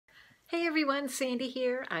Hey everyone, Sandy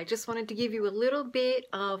here. I just wanted to give you a little bit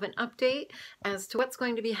of an update as to what's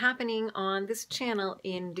going to be happening on this channel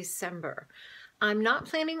in December. I'm not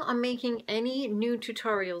planning on making any new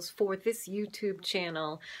tutorials for this YouTube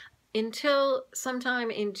channel until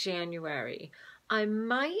sometime in January. I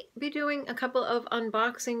might be doing a couple of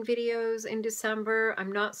unboxing videos in December.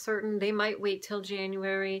 I'm not certain. They might wait till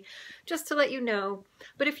January, just to let you know.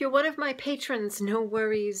 But if you're one of my patrons, no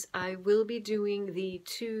worries. I will be doing the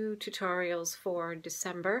 2 tutorials for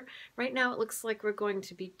December. Right now it looks like we're going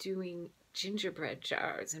to be doing gingerbread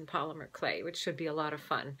jars in polymer clay, which should be a lot of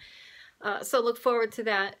fun. So look forward to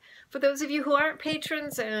that. For those of you who aren't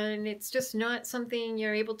patrons and it's just not something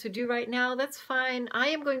you're able to do right now, that's fine. I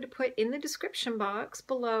am going to put in the description box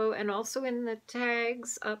below and also in the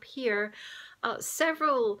tags up here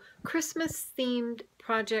several Christmas themed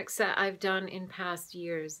projects that I've done in past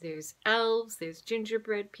years. There's elves, there's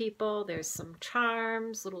gingerbread people, there's some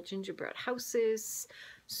charms, little gingerbread houses,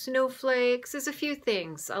 snowflakes. There's a few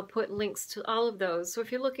things. I'll put links to all of those. So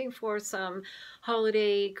if you're looking for some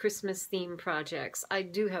holiday Christmas theme projects, I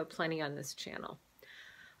do have plenty on this channel.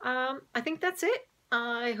 I think that's it.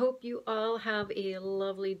 I hope you all have a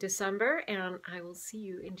lovely December and I will see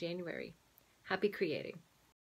you in January. Happy creating.